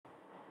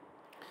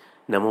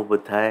Namo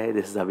Buddhaya,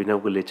 this is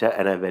Abhinav Gulecha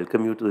and I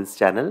welcome you to this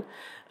channel.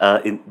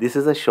 This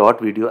is a short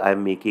video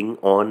I'm making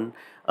on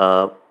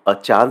a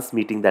chance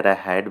meeting that I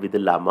had with the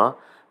Lama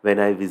when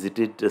I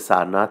visited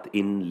Sarnath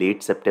in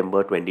late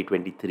September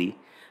 2023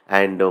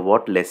 and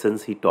what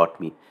lessons he taught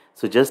me.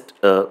 So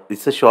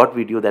it's a short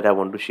video that I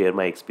want to share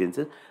my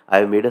experiences. I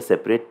have made a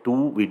separate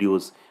two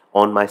videos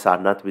on my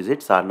Sarnath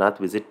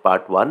visit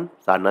part 1,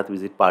 Sarnath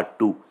visit part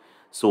 2.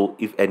 So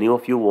if any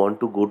of you want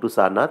to go to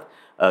Sarnath,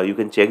 you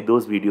can check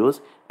those videos,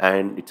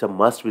 and it's a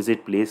must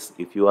visit place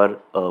if you are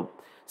a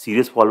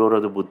serious follower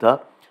of the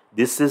Buddha.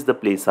 This is the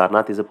place.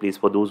 Sarnath is a place,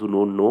 for those who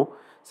don't know.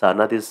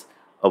 Sarnath is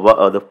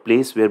the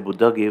place where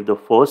Buddha gave the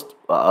first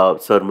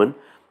sermon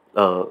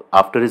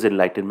after his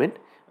enlightenment.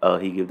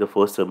 He gave the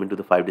first sermon to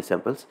the 5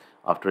 disciples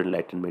after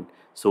enlightenment.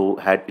 So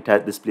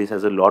this place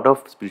has a lot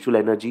of spiritual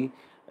energy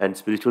and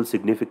spiritual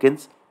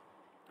significance.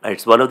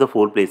 It's one of the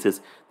 4 places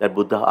that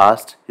Buddha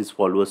asked his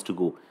followers to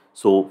go.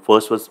 So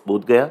first was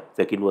Bodh Gaya,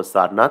 second was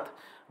Sarnath.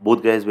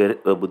 Bodh Gaya is where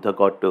Buddha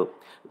got.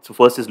 So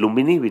first is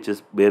Lumbini, which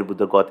is where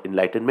Buddha got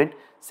enlightenment.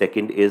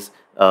 Second is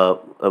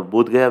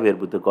Bodh Gaya, where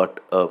Buddha got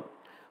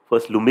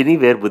first Lumbini,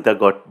 where Buddha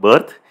got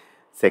birth.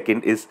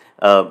 Second is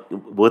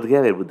Bodh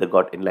Gaya, where Buddha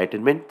got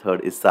enlightenment.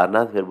 Third is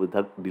Sarnath, where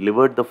Buddha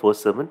delivered the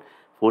first sermon.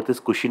 Fourth is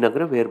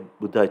Kushinagar, where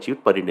Buddha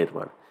achieved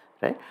parinirvana.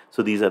 Right.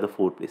 So these are the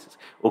 4 places.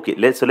 Okay.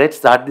 Let's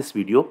start this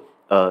video.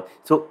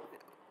 So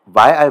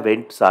why I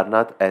went to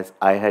Sarnath, as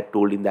I had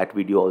told in that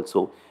video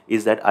also,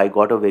 is that I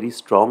got a very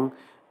strong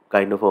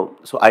kind of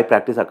so I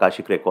practice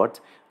Akashic records,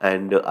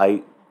 and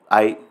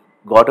I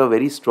got a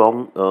very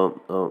strong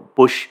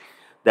push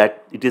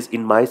that it is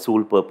in my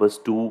soul purpose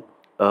to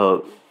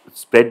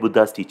spread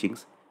Buddha's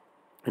teachings,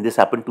 and this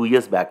happened 2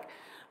 years back,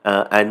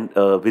 and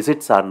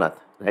visit Sarnath,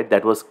 right?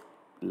 That was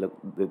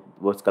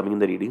coming in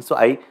the reading. So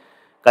I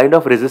kind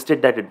of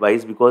resisted that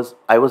advice because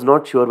I was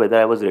not sure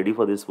whether I was ready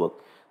for this work.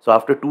 So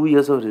after 2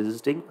 years of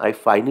resisting, I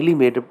finally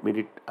made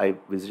it. I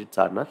visited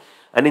Sarnath,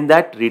 and in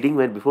that reading,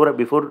 before I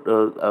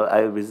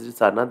visited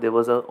Sarnath, there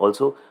was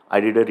also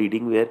I did a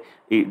reading where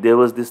there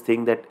was this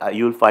thing that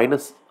you will find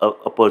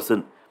a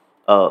person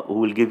who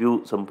will give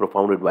you some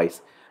profound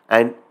advice,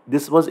 and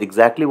this was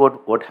exactly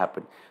what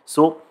happened.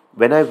 So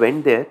when I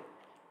went there,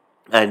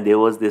 and there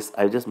was this,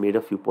 I just made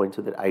a few points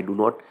so that I do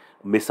not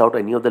miss out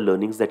any of the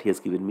learnings that he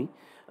has given me.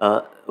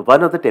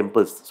 One of the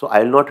temples, so I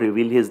will not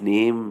reveal his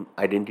name,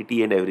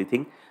 identity and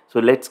everything, so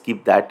let's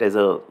keep that as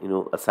a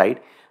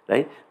aside,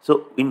 right?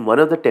 So in one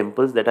of the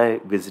temples that I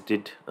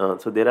visited,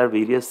 so there are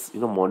various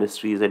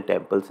monasteries and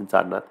temples in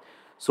Sarnath.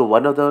 So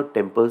one of the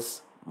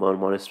temples or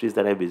monasteries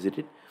that I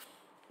visited,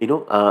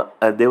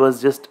 there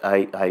was just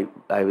I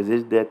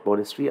visited that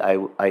monastery.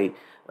 I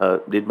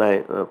did my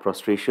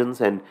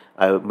prostrations, and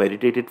I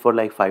meditated for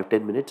like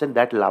 5-10 minutes, and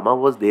that Lama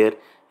was there.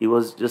 He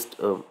was just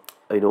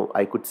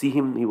I could see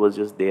him. He was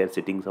just there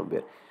sitting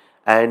somewhere,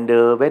 and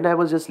when I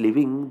was just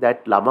leaving,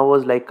 that Lama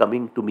was like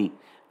coming to me,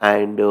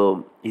 and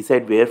he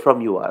said, "Where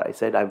from you are?" I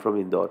said, "I'm from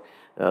Indore,"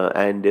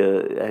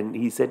 and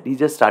he said, he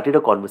just started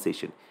a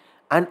conversation,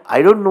 and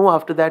I don't know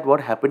after that what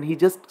happened. He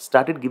just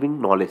started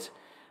giving knowledge.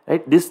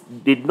 Right? This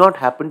did not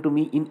happen to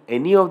me in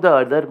any of the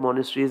other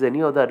monasteries, any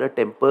of the other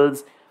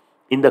temples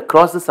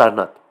across the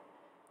Sarnath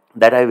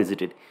that I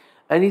visited.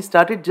 And he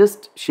started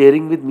just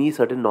sharing with me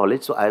certain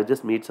knowledge. So I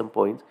just made some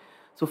points.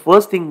 So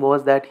first thing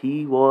was that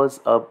he was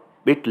a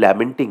bit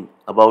lamenting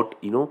about,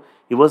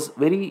 he was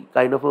very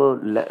kind of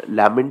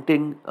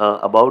lamenting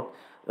about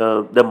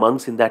the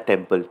monks in that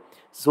temple.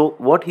 So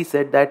what he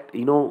said that,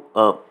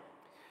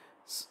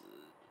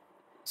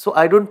 so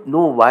I don't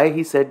know why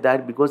he said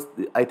that, because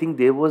I think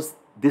there was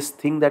this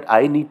thing that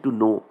I need to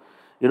know.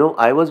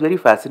 I was very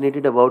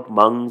fascinated about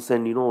monks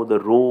and, the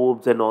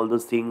robes and all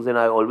those things. And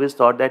I always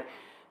thought that,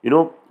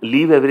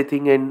 leave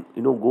everything and,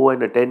 go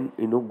and attend,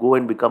 go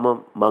and become a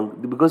monk.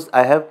 Because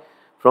I have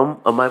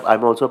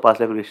I'm also a past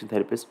life regression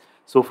therapist.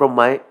 So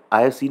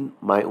I have seen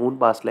my own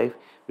past life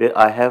where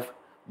I have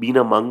been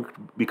a monk,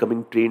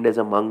 becoming trained as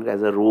a monk,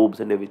 as a robes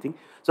and everything.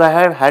 So I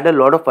have had a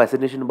lot of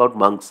fascination about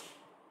monks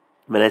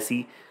when I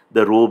see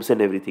the robes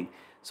and everything.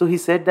 So he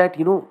said that,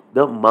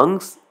 the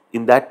monks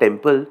in that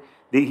temple,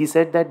 he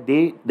said that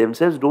they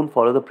themselves don't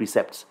follow the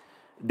precepts.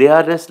 They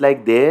are just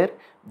like there,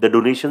 the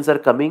donations are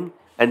coming,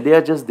 and they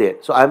are just there.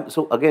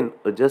 So again,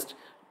 just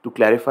to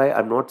clarify,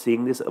 I'm not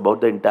saying this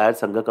about the entire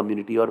Sangha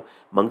community or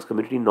monks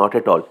community, not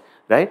at all,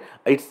 right?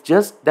 It's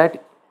just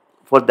that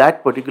for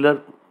that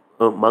particular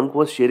monk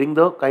was sharing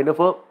the kind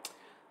of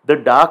the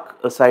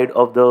dark side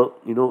of the,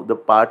 the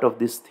part of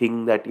this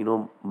thing that,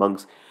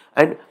 monks.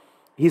 And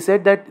he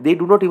said that they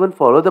do not even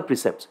follow the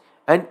precepts.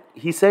 And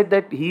he said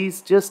that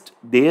he's just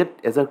there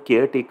as a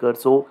caretaker,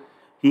 so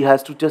he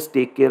has to just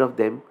take care of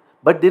them.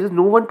 But there is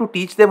no one to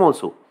teach them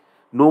also.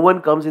 No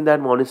one comes in that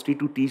monastery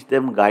to teach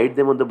them, guide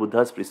them on the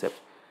Buddha's precepts.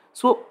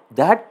 So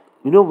that,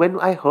 when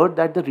I heard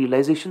that, the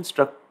realization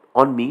struck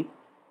on me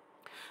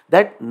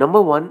that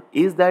number one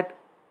is that,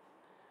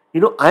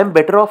 I'm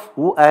better off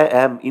who I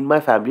am in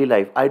my family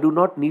life. I do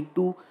not need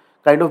to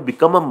kind of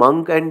become a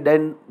monk and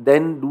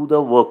then do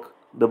the work,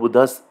 the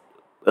Buddha's,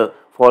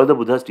 follow the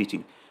Buddha's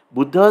teaching.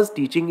 Buddha's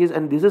teaching is,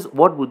 and this is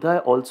what Buddha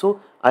also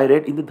I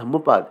read in the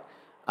Dhammapad.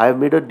 I have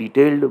made a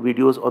detailed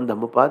videos on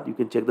Dhammapad. You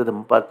can check the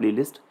Dhammapad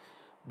playlist.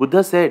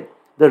 Buddha said,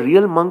 the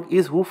real monk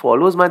is who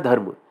follows my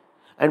dharma.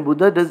 And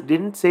Buddha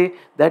didn't say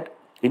that,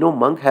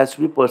 monk has to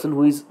be a person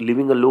who is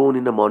living alone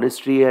in a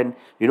monastery and,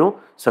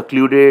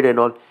 secluded and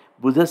all.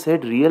 Buddha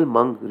said real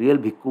monk, real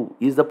bhikkhu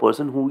is the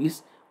person who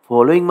is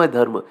following my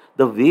dharma.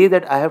 The way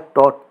that I have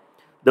taught,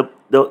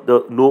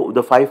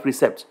 the five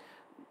precepts.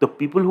 The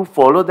people who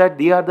follow that,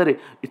 they are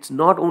it's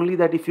not only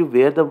that if you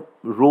wear the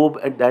robe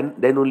and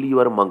then only you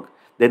are a monk.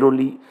 Then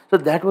only, so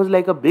that was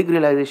like a big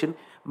realization.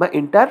 My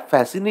entire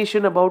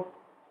fascination about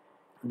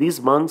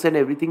these monks and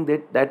everything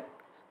that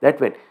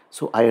went.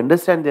 So I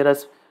understand there are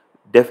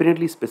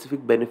definitely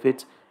specific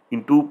benefits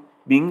into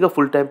being a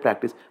full-time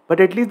practice, but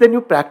at least then you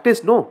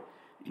practice. No,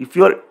 if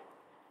you're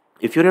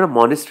in a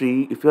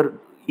monastery, if you're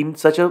in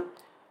such a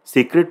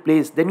sacred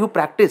place, then you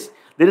practice.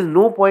 There is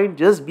no point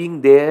just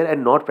being there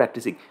and not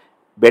practicing.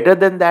 Better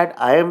than that,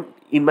 I am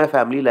in my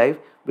family life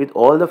with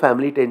all the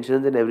family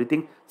tensions and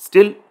everything.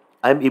 Still,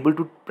 I am able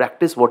to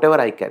practice whatever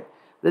I can.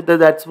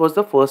 That was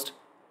the first.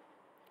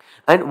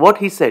 And what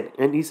he said,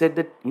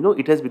 that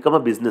it has become a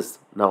business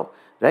now,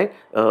 right?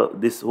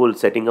 This whole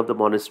setting up the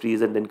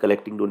monasteries and then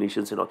collecting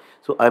donations and all.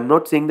 So I'm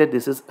not saying that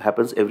this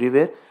happens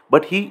everywhere,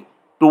 but he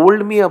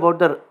told me about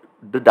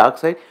the dark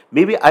side.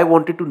 Maybe I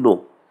wanted to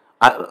know.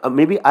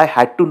 Maybe I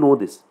had to know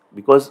this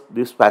because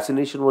this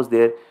fascination was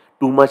there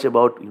too much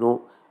about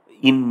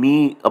in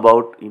me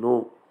about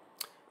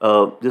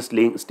just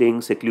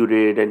staying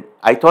secluded, and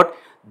I thought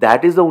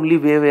that is the only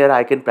way where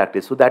I can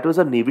practice. So that was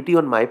a naivety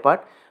on my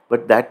part,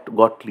 but that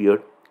got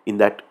cleared in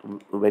that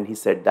when he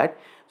said that.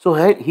 So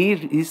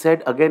he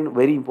said again,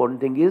 very important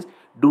thing is,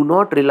 do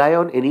not rely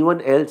on anyone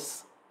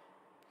else.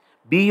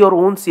 Be your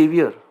own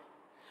savior.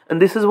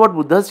 And this is what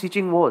Buddha's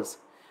teaching was,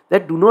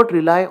 that do not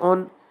rely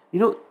on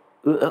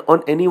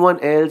on anyone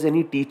else,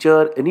 any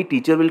teacher. Any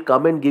teacher will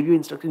come and give you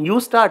instruction. You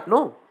start.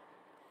 No,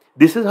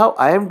 this is how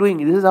I am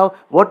doing. This is how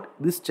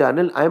this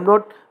channel. I am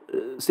not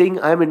saying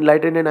I am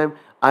enlightened and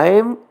I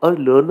am a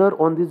learner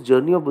on this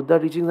journey of Buddha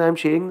teachings. I am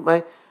sharing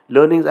my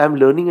learnings. I am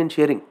learning and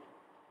sharing.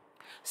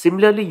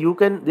 Similarly,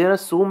 there are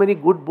so many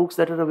good books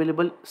that are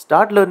available.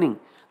 Start learning.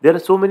 There are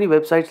so many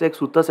websites like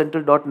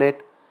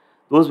suttacentral.net.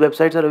 Those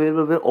websites are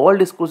available where all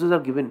discourses are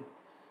given.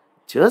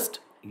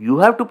 Just we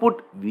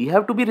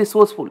have to be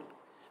resourceful.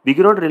 We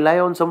cannot rely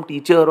on some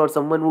teacher or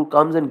someone who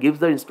comes and gives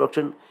the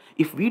instruction.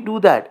 If we do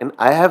that, and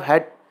I have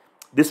had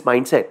this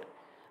mindset,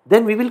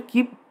 then we will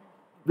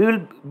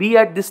be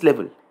at this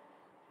level,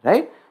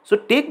 right? So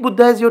take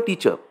Buddha as your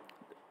teacher.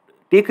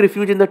 Take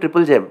refuge in the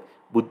triple gem,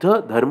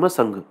 Buddha, Dharma,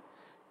 Sangha.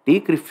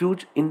 Take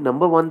refuge in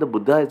number one, the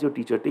Buddha as your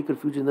teacher. Take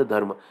refuge in the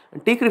Dharma.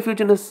 And take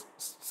refuge in the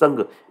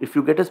Sangha. If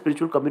you get a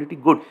spiritual community,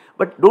 good.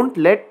 But don't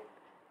let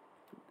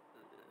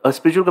a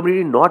spiritual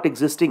community not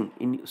existing.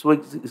 So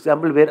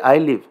example, where I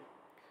live.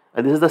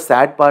 And this is the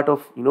sad part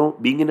of,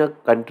 being in a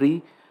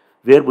country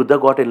where Buddha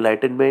got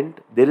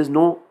enlightenment. There is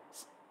no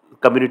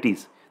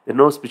communities. There are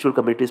no spiritual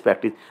communities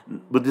practiced.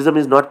 Buddhism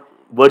is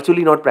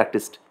virtually not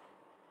practiced.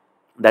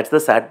 That's the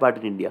sad part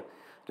in India.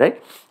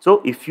 Right?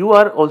 So if you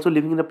are also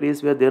living in a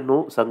place where there are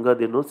no Sangha,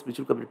 there is no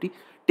spiritual community,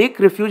 take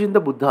refuge in the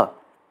Buddha.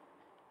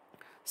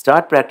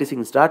 Start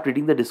practicing, start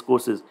reading the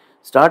discourses,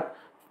 start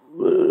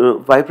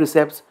 5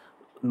 precepts,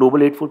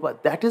 Noble Eightfold Path.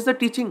 That is the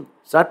teaching.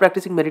 Start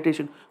practicing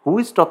meditation. Who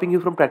is stopping you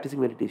from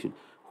practicing meditation?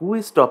 Who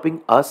is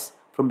stopping us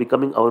from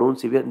becoming our own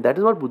savior? And that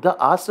is what Buddha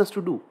asked us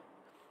to do.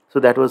 So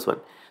that was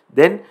one.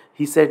 Then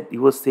he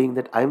was saying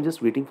that I am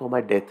just waiting for my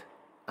death.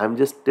 I'm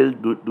just still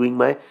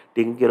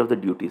taking care of the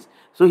duties.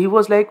 So he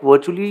was like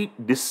virtually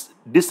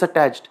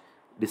disattached.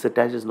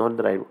 Disattached is not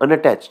the right word.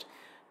 Unattached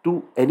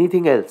to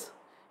anything else.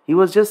 He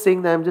was just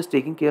saying that I'm just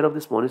taking care of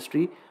this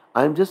monastery.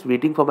 I'm just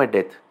waiting for my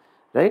death.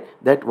 Right?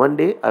 That one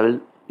day I will,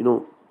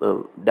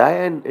 die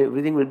and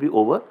everything will be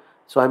over.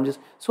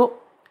 So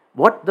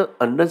what the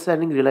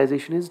understanding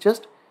realization is,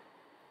 just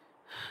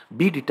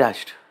be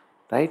detached.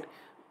 Right?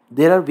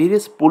 There are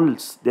various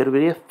pulls. There are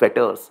various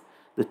fetters.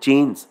 The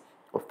chains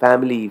of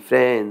family,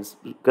 friends,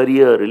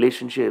 career,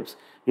 relationships,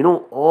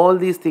 all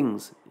these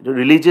things.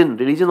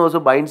 Religion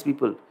also binds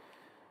people.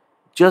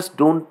 Just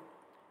don't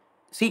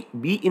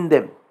be in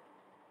them.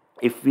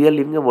 If we are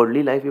living a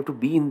worldly life, we have to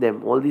be in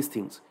them, all these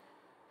things.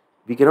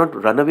 We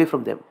cannot run away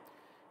from them.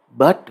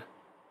 But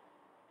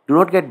do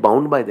not get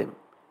bound by them.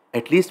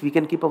 At least we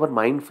can keep our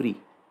mind free.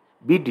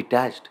 Be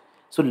detached.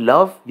 So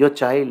love your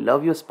child,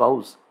 love your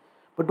spouse.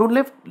 But don't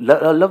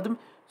love them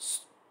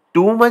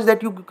too much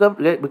that you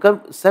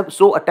become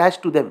so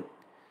attached to them.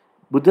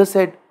 Buddha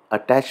said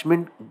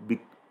attachment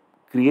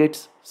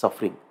creates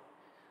suffering.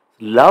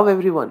 Love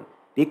everyone,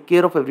 take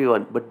care of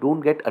everyone, but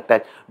don't get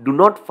attached. Do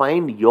not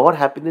find your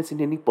happiness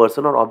in any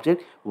person or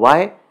object.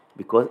 Why?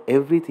 Because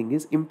everything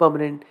is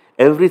impermanent,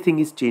 everything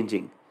is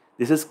changing.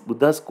 This is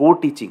Buddha's core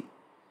teaching.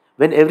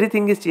 When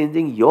everything is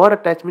changing, your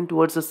attachment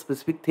towards a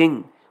specific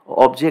thing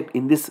or object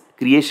in this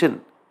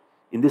creation,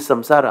 in this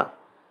samsara,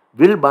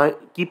 will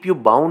keep you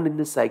bound in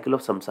this cycle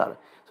of samsara.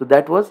 So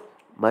that was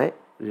my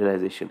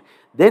realization.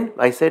 Then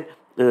I said,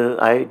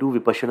 I do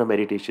Vipassana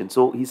meditation.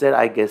 So he said,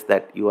 I guess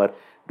that you are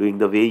doing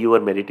the way you are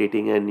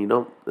meditating,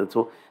 and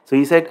so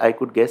he said, I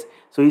could guess.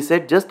 So he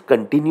said, just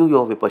continue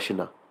your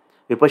Vipassana.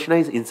 Vipassana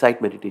is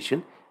insight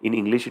meditation. In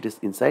English, it is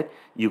insight.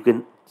 You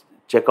can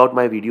check out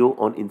my video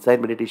on insight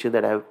meditation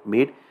that I have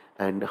made,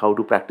 and how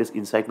to practice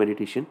insight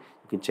meditation.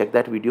 You can check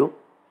that video.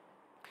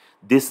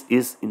 This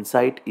is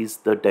insight is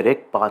the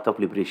direct path of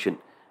liberation.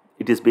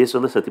 It is based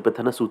on the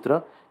Satipatthana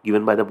Sutra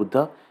given by the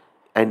Buddha,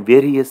 and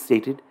where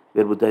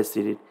Buddha has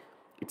stated,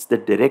 it's the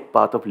direct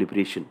path of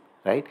liberation,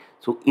 right?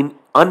 So in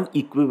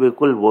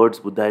unequivocal words,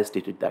 Buddha has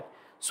stated that.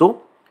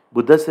 So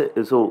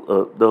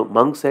the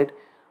monk said,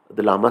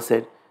 the Lama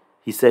said,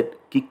 he said,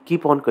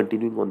 keep on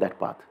continuing on that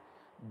path.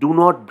 Do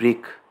not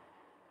break.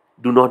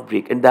 Do not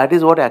break. And that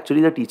is what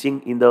actually the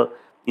teaching in the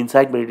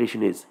insight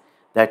meditation is.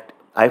 That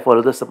I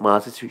follow the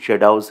Mahasi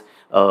Shadao's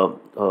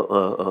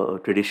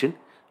tradition.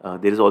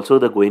 There is also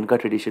the Goenka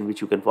tradition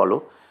which you can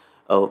follow.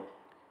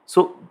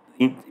 So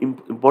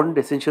important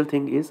essential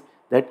thing is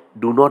that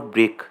do not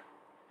break.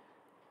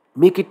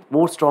 Make it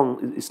more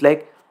strong. It's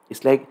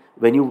like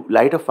when you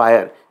light a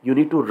fire, you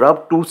need to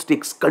rub two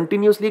sticks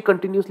continuously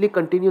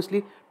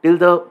till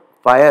the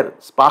fire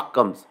spark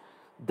comes.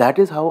 That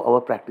is how our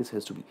practice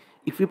has to be.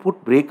 If we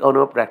put break on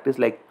our practice,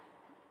 like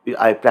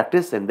I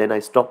practice and then I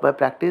stop my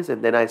practice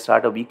and then I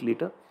start a week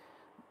later,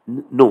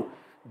 no,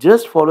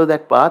 just follow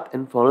that path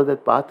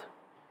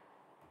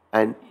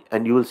and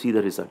you will see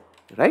the result,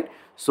 right?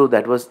 So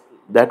that was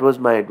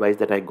my advice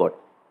that I got.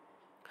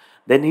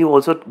 Then he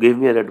also gave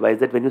me an advice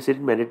that when you sit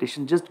in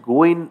meditation, just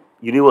go in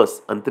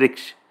universe,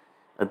 antariksh.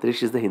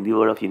 Antariksh is the Hindi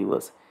word of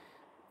universe.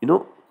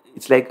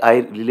 It's like I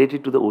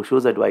related to the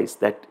Osho's advice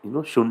that,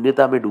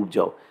 shunyata mein doob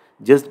jao.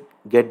 Just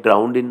get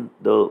drowned in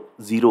the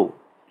zero,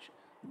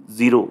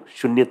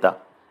 shunyata,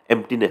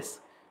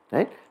 emptiness,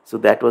 right? So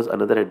that was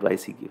another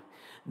advice he gave.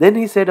 Then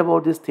he said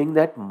about this thing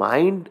that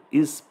mind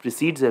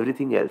precedes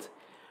everything else.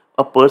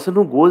 A person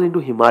who goes into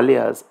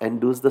Himalayas and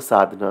does the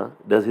sadhana,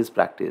 does his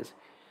practice,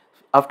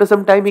 after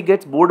some time he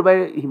gets bored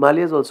by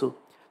Himalayas also.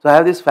 So I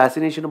have this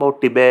fascination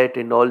about Tibet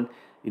and all,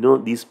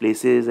 these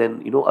places,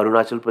 and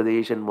Arunachal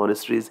Pradesh and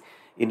monasteries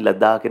in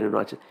Ladakh and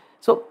Arunachal.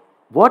 So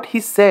what he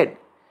said,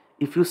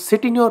 if you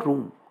sit in your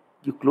room,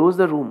 you close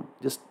the room,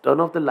 just turn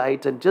off the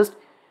lights and just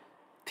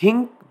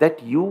think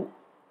that you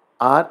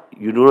do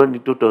not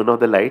need to turn off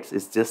the lights.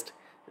 It's just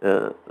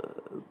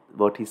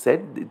what he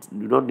said.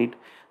 You don't need.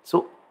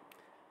 So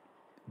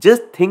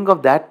just think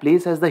of that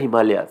place as the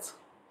Himalayas.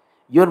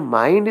 Your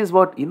mind is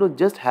what,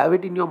 just have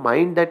it in your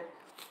mind that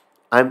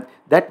I am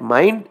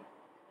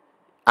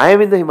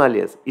in the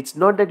Himalayas. It's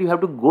not that you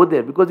have to go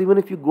there, because even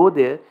if you go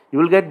there, you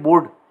will get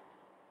bored.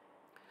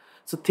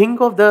 So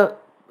think of there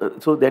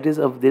is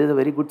a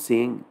very good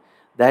saying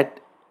that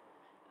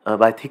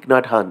by Thich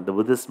Nhat Hanh, the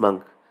Buddhist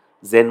monk,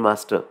 Zen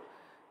master.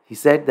 He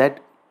said that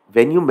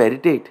when you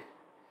meditate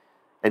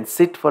and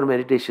sit for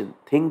meditation,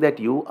 think that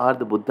you are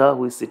the Buddha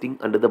who is sitting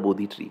under the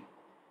Bodhi tree.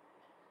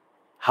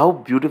 How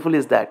beautiful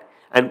is that?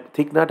 And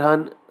Thich Nhat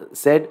Hanh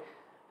said,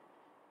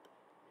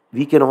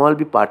 we can all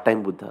be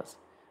part-time Buddhas.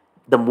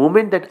 The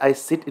moment that I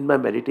sit in my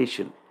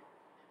meditation,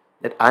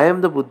 that I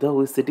am the Buddha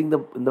who is sitting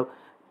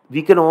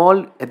we can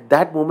all, at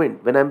that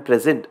moment when I am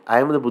present, I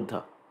am the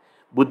Buddha.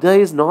 Buddha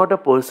is not a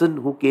person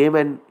who came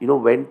and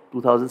went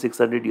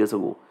 2600 years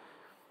ago.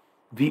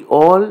 We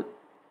all,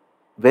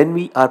 when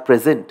we are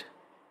present,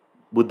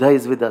 Buddha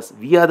is with us.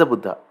 We are the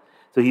Buddha.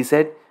 So he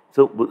said,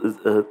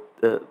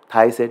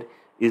 Thai said,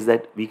 is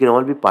that we can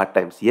all be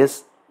part-times.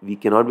 Yes, we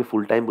cannot be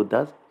full-time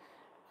Buddhas,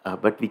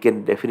 but we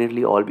can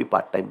definitely all be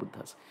part-time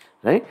Buddhas,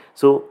 right?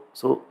 So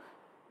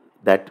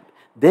that,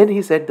 then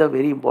he said the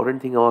very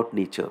important thing about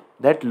nature,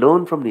 that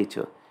learn from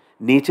nature.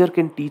 Nature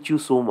can teach you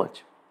so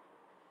much,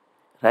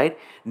 right?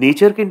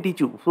 Nature can teach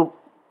you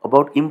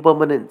about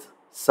impermanence,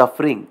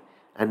 suffering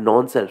and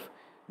non-self.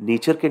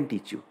 Nature can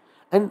teach you.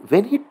 And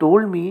when he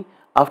told me,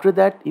 after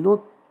that,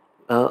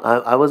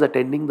 I was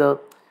attending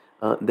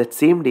that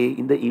same day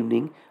in the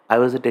evening, I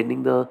was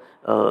attending the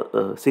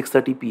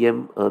 6:30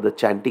 p.m. The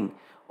chanting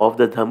of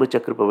the Dhamma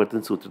Chakra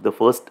Pravartan Sutra, the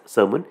first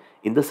sermon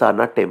in the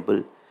Sarnath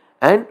temple.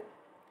 And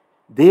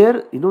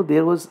there,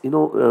 there was,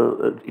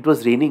 it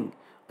was raining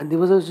and there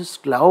was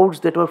just clouds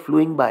that were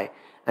flowing by.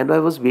 And I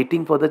was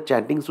waiting for the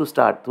chantings to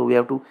start. So we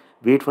have to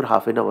wait for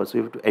half an hour. So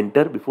we have to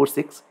enter before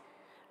 6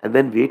 and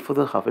then wait for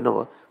the half an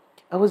hour.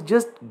 I was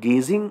just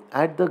gazing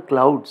at the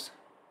clouds.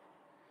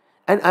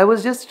 And I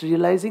was just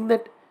realizing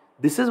that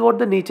this is what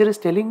the nature is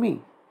telling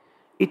me.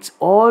 It's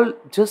all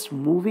just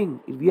moving.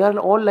 We are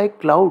all like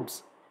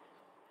clouds.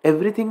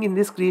 Everything in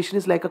this creation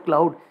is like a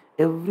cloud.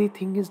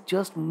 Everything is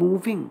just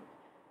moving.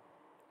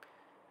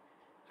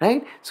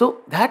 Right?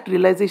 So that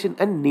realization,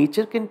 and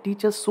nature can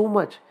teach us so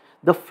much.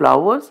 The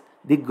flowers,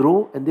 they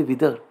grow and they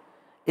wither.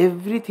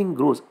 Everything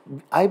grows.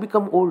 I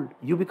become old.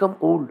 You become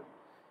old.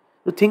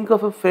 So think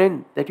of a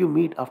friend that you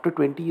meet after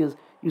 20 years.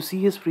 You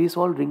see his face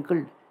all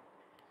wrinkled.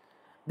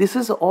 This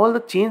is all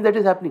the change that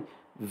is happening.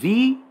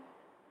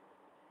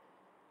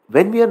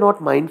 When we are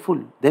not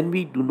mindful, then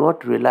we do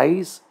not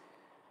realize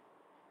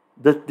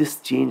this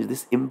change,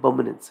 this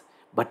impermanence.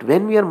 But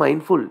when we are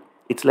mindful,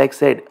 it's like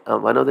said,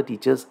 one of the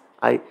teachers,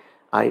 I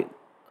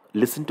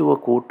listened to a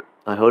quote,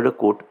 I heard a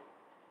quote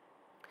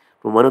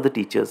from one of the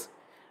teachers: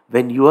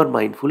 when you are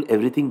mindful,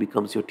 everything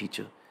becomes your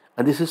teacher.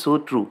 And this is so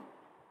true,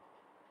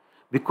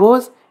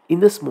 because in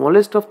the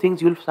smallest of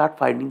things, you'll start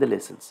finding the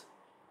lessons.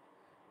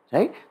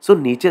 Right? So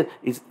nature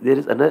is, there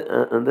is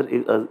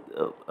another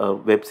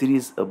web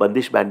series,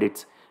 Bandish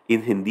Bandits,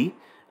 in Hindi.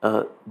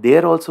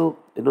 There also,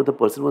 the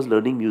person was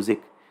learning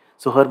music.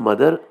 So her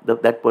mother,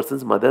 that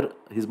person's mother,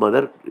 his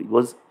mother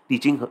was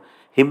teaching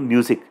him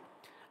music,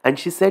 and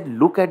she said,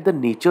 look at the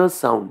nature's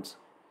sounds,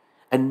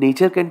 and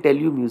nature can tell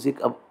you music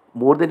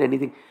more than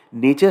anything.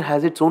 Nature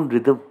has its own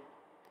rhythm.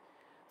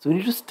 So we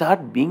need to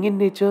start being in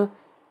nature,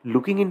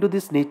 looking into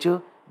this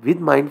nature with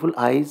mindful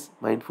eyes,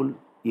 mindful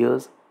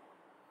ears,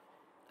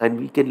 and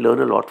we can learn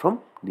a lot from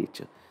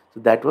nature. So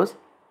that was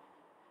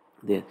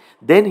there.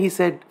 Then he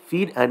said,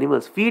 feed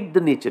animals, feed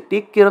the nature,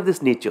 take care of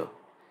this nature,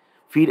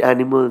 feed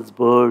animals,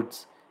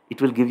 birds,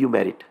 it will give you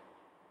merit.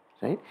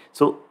 Right?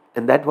 So,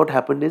 and that what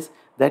happened is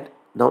that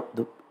now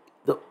the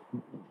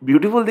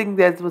beautiful thing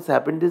that was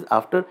happened is,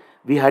 after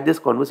we had this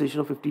conversation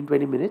of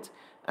 15-20 minutes,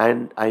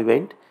 and I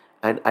went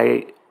and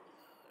I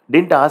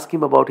didn't ask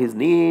him about his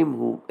name,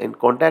 who, and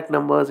contact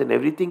numbers and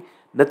everything.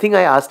 Nothing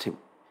I asked him.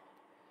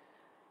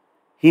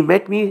 He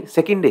met me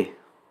second day.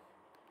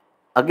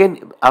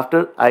 Again,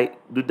 after I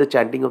did the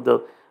chanting of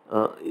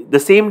the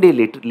same day,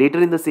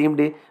 later in the same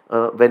day,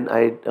 when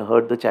I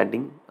heard the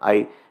chanting,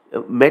 I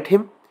met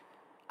him.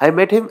 I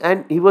met him,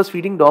 and he was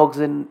feeding dogs,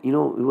 and he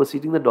was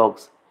feeding the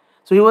dogs.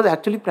 So he was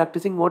actually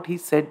practicing what he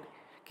said: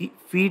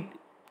 feed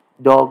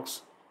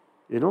dogs,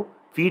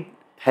 feed,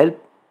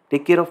 help,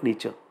 take care of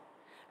nature.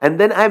 And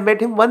then I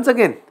met him once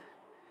again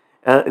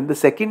in the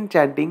second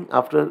chanting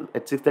after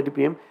at 6:30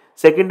 p.m.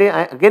 Second day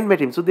I again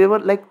met him. So there were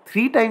like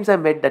 3 times I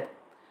met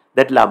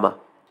that Lama.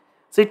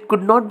 So it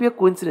could not be a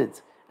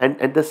coincidence.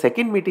 And at the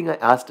second meeting, I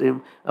asked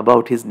him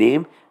about his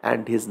name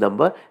and his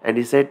number, and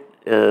he said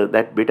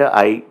that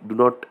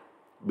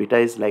beta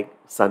is like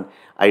son.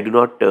 I do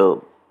not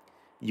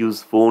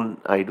use phone.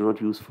 I do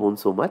not use phone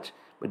so much,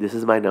 but this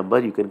is my number.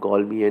 You can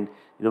call me, and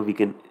we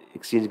can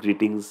exchange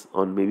greetings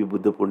on maybe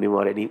Buddha Purnima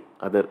or any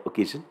other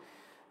occasion.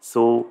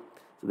 So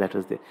that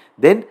was there.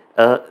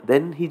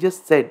 Then he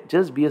just said,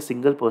 just be a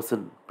single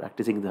person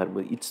practicing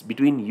dharma. It's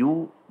between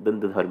you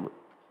then the dharma.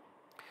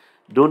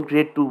 Don't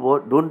create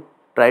don't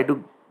try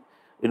to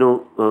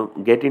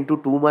get into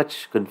too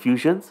much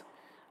confusions,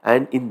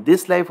 and in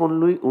this life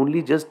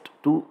only just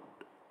to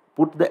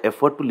put the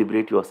effort to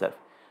liberate yourself.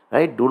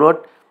 Right? Do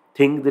not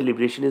think the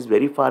liberation is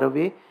very far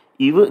away.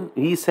 Even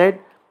he said,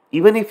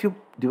 even if you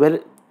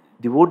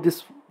devote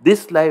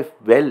this life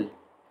well,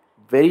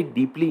 very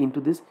deeply into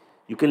this,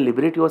 you can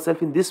liberate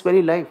yourself in this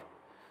very life.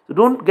 So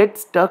don't get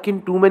stuck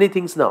in too many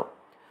things now.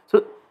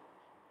 So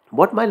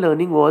what my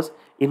learning was,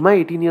 in my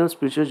 18-year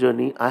spiritual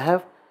journey, I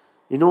have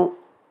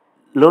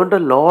learned a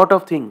lot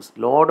of things,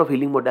 lot of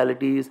healing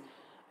modalities,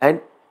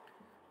 and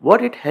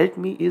what it helped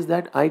me is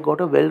that I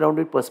got a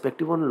well-rounded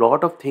perspective on a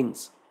lot of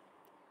things.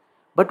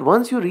 But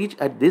once you reach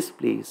at this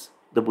place,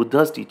 the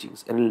Buddha's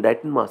teachings, an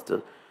enlightened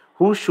master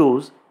who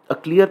shows a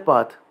clear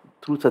path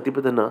through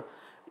Satipatthana,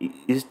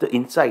 is the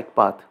insight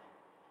path.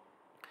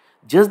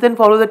 Just then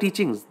follow the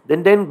teachings.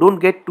 Then don't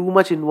get too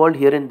much involved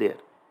here and there.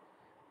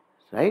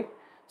 Right?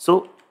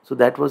 So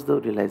that was the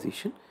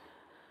realization.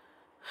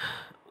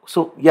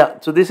 So yeah,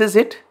 so this is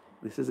it.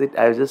 This is it.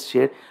 I have just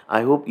shared.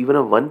 I hope even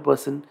a one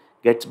person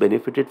gets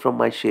benefited from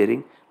my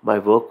sharing. My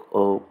work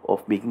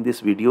of making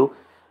this video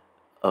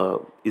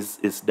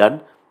is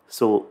done.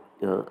 So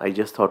I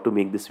just thought to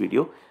make this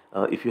video.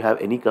 If you have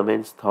any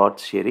comments,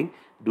 thoughts, sharing,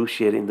 do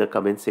share in the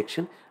comment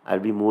section. I'll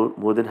be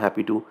more than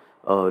happy to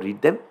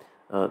read them.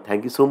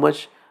 Thank you so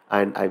much,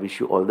 and I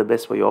wish you all the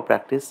best for your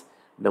practice.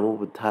 Namo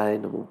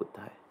Buddhaya, Namo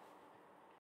Buddhaya.